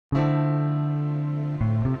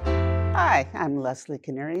Hi, I'm Lesley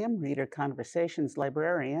Canarium, Reader Conversations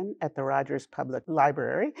Librarian at the Rogers Public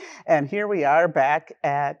Library. And here we are back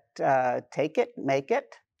at Take It, Make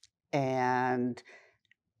It. And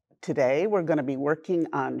today we're going to be working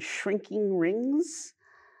on shrinking rings.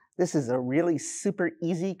 This is a really super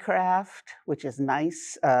easy craft, which is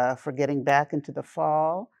nice for getting back into the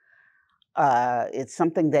fall. It's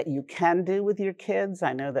something that you can do with your kids.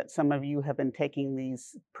 I know that some of you have been taking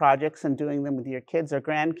these projects and doing them with your kids or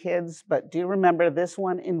grandkids, but do remember this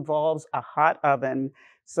one involves a hot oven,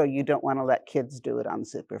 so you don't want to let kids do it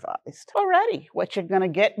unsupervised. Alrighty, what you're going to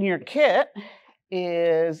get in your kit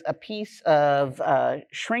is a piece of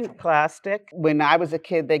shrink plastic. When I was a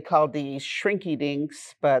kid, they called these Shrinky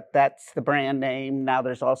Dinks, but that's the brand name. Now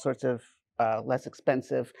there's all sorts of less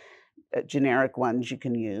expensive generic ones you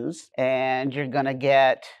can use. And you're going to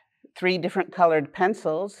get 3 different colored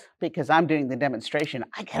pencils because I'm doing the demonstration.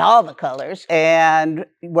 I get all the colors. And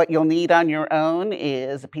what you'll need on your own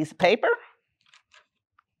is a piece of paper,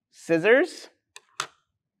 scissors,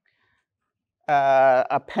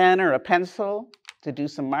 a pen or a pencil to do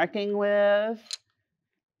some marking with.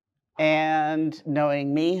 And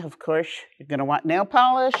knowing me, of course, you're going to want nail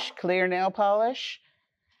polish, clear nail polish,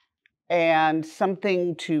 and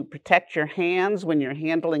something to protect your hands when you're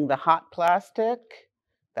handling the hot plastic.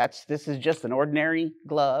 This is just an ordinary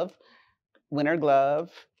glove, winter glove,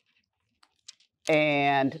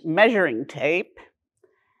 and measuring tape.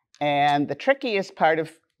 And the trickiest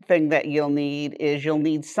thing that you'll need is you'll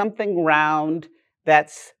need something round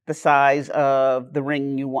that's the size of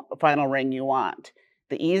the final ring you want.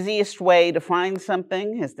 The easiest way to find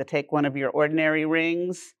something is to take one of your ordinary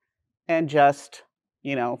rings and just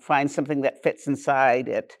find something that fits inside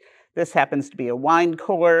it. This happens to be a wine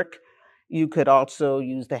cork. You could also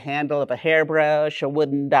use the handle of a hairbrush, a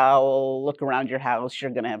wooden dowel. Look around your house. You're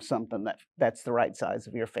going to have something that's the right size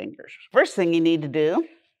of your fingers. First thing you need to do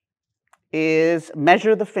is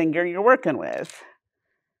measure the finger you're working with.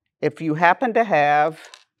 If you happen to have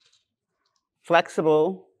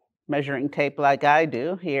flexible measuring tape like I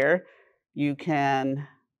do here, you can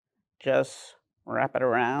just wrap it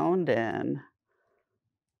around and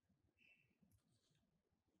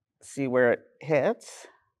see where it hits.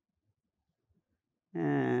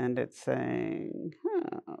 And it's saying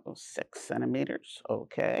 6 centimeters.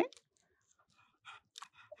 Okay.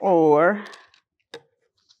 Or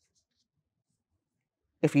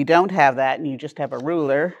if you don't have that and you just have a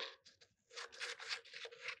ruler,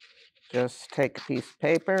 just take a piece of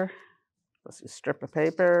paper, let's see, strip of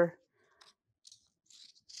paper,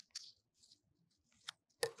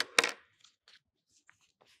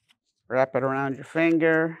 wrap it around your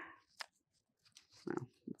finger. No,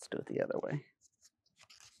 let's do it the other way.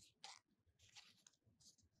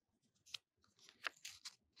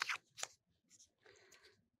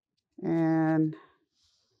 And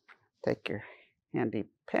take your handy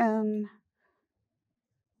pen,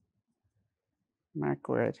 mark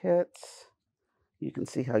where it hits. You can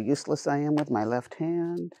see how useless I am with my left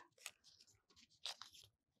hand.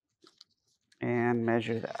 And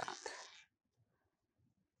measure that.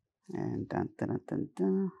 And dun, dun, dun, dun,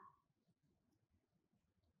 dun.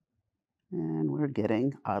 And we're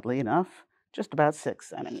getting, oddly enough, just about 6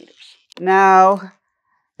 centimeters. Now,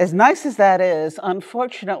 as nice as that is,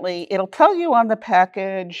 unfortunately, it'll tell you on the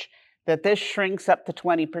package that this shrinks up to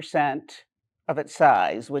 20% of its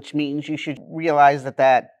size, which means you should realize that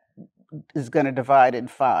that is going to divide in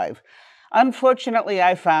 5. Unfortunately,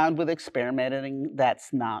 I found with experimenting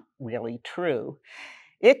that's not really true.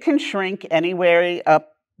 It can shrink anywhere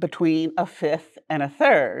up between 1/5 and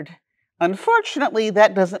 1/3. Unfortunately,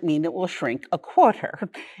 that doesn't mean it will shrink 1/4.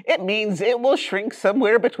 It means it will shrink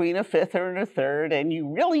somewhere between 1/5 and 1/3, and you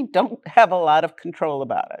really don't have a lot of control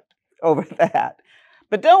over that.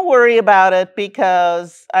 But don't worry about it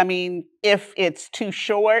because, if it's too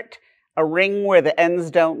short, a ring where the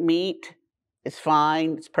ends don't meet is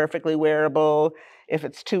fine. It's perfectly wearable. If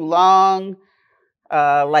it's too long,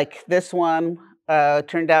 like this one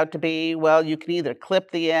turned out to be, well, you can either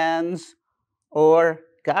clip the ends or,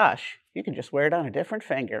 gosh, you can just wear it on a different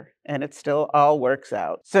finger and it still all works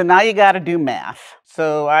out. So now you got to do math.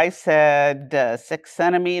 So I said 6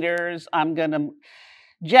 centimeters.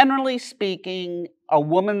 Generally speaking, a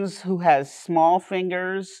woman who has small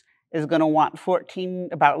fingers is going to want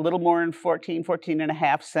about a little more than 14 and a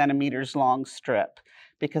half centimeters long strip.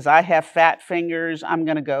 Because I have fat fingers, I'm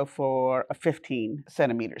going to go for a 15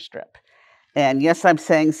 centimeter strip. And yes, I'm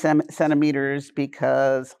saying centimeters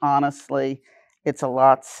because honestly, it's a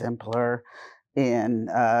lot simpler and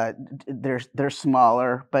they're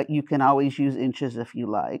smaller, but you can always use inches if you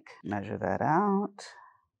like. Measure that out.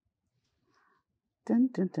 Dun,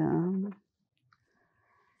 dun, dun.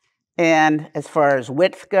 And as far as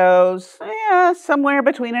width goes, yeah, somewhere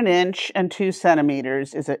between 1 inch and 2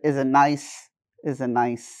 centimeters is a nice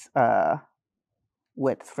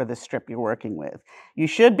width for the strip you're working with. You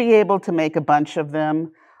should be able to make a bunch of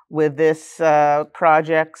them with this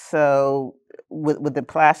project. So with the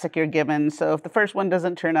plastic you're given. So if the first one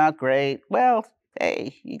doesn't turn out great, well,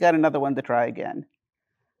 hey, you got another one to try again.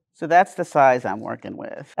 So that's the size I'm working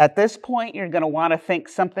with. At this point, you're going to want to think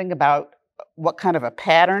something about what kind of a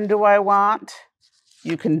pattern do I want.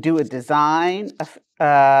 You can do a design.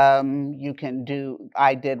 You can do,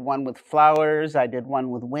 I did one with flowers. I did one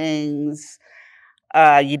with wings.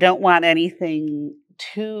 You don't want anything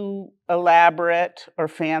too elaborate or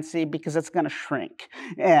fancy because it's going to shrink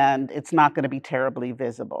and it's not going to be terribly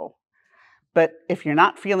visible. But if you're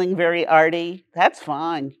not feeling very arty, that's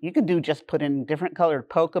fine. You can do just put in different colored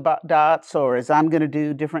polka dots, or as I'm going to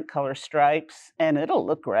do, different color stripes, and it'll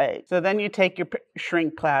look great. So then you take your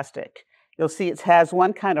shrink plastic. You'll see it has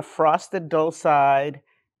one kind of frosted dull side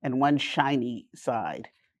and one shiny side.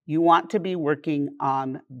 You want to be working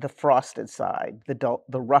on the frosted side, the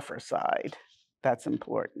rougher side. That's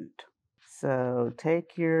important. So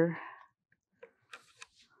take your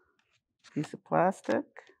piece of plastic.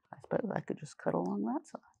 I suppose I could just cut along that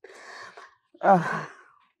side.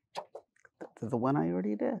 The one I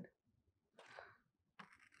already did.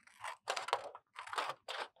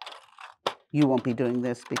 You won't be doing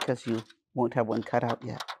this because you won't have one cut out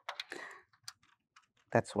yet.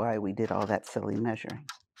 That's why we did all that silly measuring.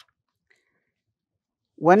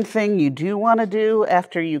 One thing you do want to do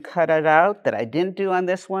after you cut it out that I didn't do on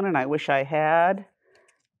this one and I wish I had,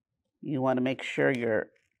 you want to make sure your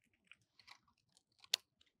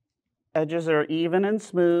edges are even and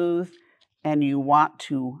smooth, and you want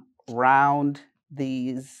to round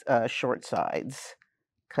these short sides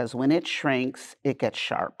because when it shrinks, it gets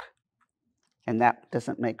sharp, and that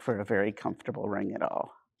doesn't make for a very comfortable ring at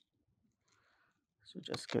all. So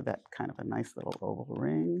just give that kind of a nice little oval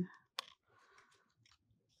ring.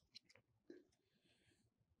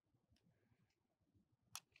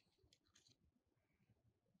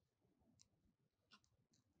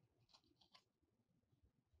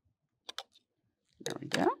 There we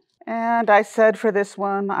go. And I said for this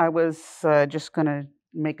one, I was just going to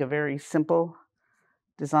make a very simple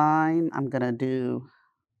design. I'm going to do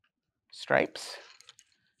stripes,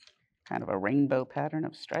 kind of a rainbow pattern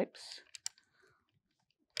of stripes.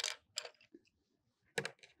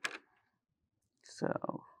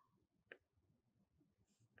 So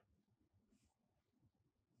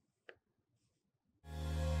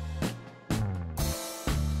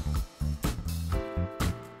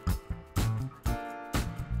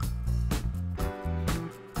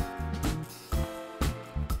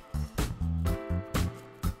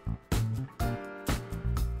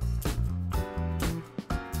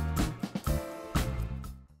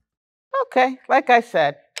okay, like I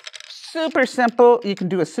said, super simple. You can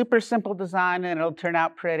do a super simple design and it'll turn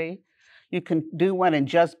out pretty. You can do one in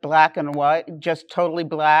just black and white, just totally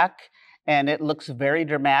black, and it looks very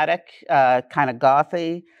dramatic, kind of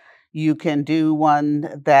gothy. You can do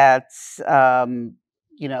one that's,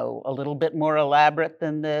 you know, a little bit more elaborate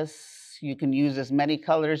than this. You can use as many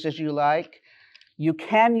colors as you like. You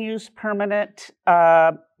can use permanent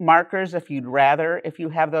markers if you'd rather, if you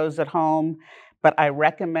have those at home. But I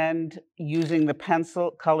recommend using the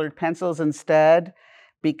colored pencils instead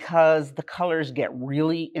because the colors get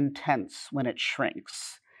really intense when it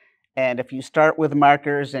shrinks. And if you start with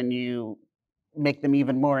markers and you make them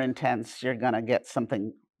even more intense, you're going to get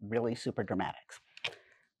something really super dramatic.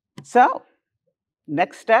 So,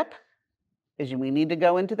 next step is we need to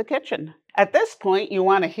go into the kitchen. At this point, you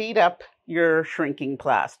want to heat up your shrinking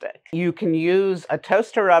plastic. You can use a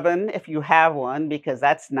toaster oven if you have one, because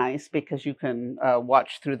that's nice because you can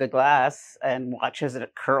watch through the glass and watch as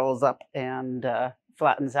it curls up and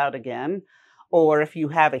flattens out again. Or if you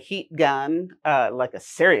have a heat gun, like a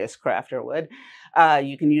serious crafter would,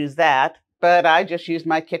 you can use that. But I just used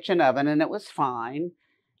my kitchen oven and it was fine.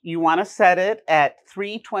 You want to set it at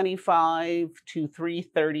 325 to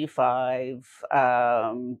 335.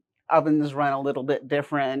 Ovens run a little bit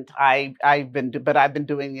different. I've been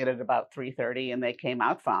doing it at about 330 and they came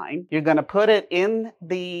out fine. You're going to put it in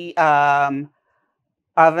the oven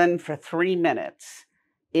for 3 minutes.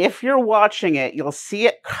 If you're watching it, you'll see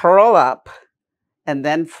it curl up and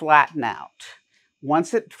then flatten out.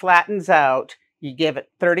 Once it flattens out, you give it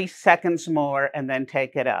 30 seconds more and then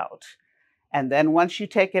take it out. And then once you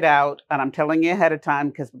take it out, and I'm telling you ahead of time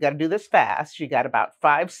because we've got to do this fast, you got about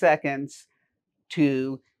 5 seconds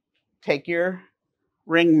to take your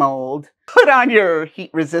ring mold, put on your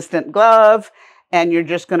heat-resistant glove, and you're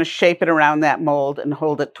just going to shape it around that mold and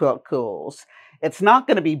hold it till it cools. It's not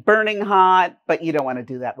going to be burning hot, but you don't want to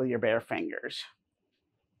do that with your bare fingers.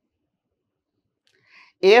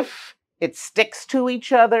 If it sticks to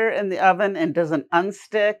each other in the oven and doesn't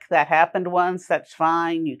unstick, that happened once, that's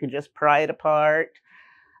fine. You can just pry it apart.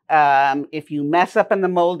 If you mess up in the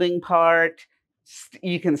molding part,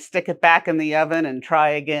 you can stick it back in the oven and try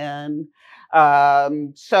again.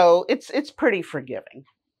 So it's pretty forgiving.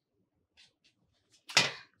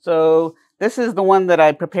 So this is the one that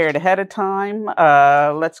I prepared ahead of time.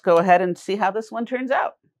 Let's go ahead and see how this one turns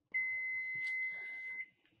out.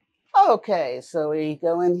 Okay, so we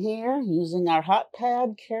go in here using our hot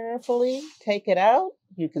pad carefully, take it out.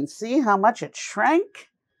 You can see how much it shrank.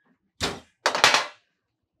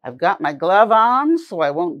 I've got my glove on so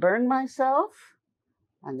I won't burn myself.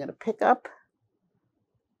 I'm going to pick up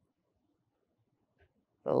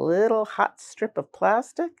the little hot strip of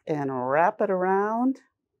plastic and wrap it around.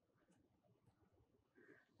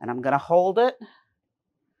 And I'm going to hold it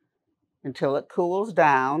until it cools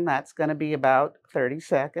down. That's going to be about 30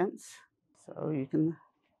 seconds. So you can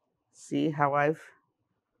see how I've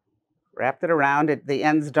wrapped it around. The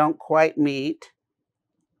ends don't quite meet,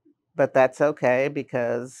 but that's okay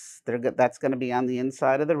because that's going to be on the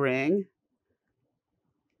inside of the ring.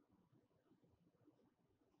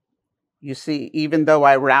 You see, even though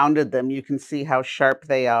I rounded them, you can see how sharp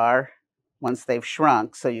they are once they've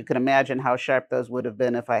shrunk. So you can imagine how sharp those would have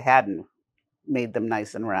been if I hadn't made them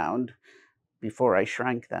nice and round before I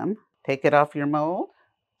shrank them. Take it off your mold.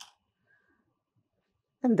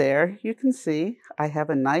 And there you can see I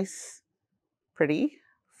have a nice, pretty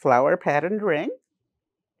flower patterned ring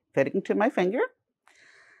fitting to my finger.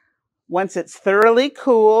 Once it's thoroughly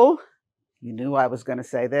cool, you knew I was going to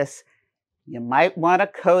say this, you might want to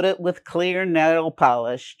coat it with clear nail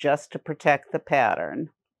polish just to protect the pattern.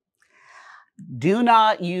 Do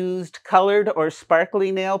not use colored or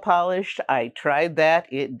sparkly nail polish. I tried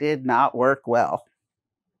that. It did not work well.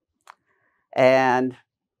 And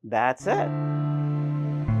that's it.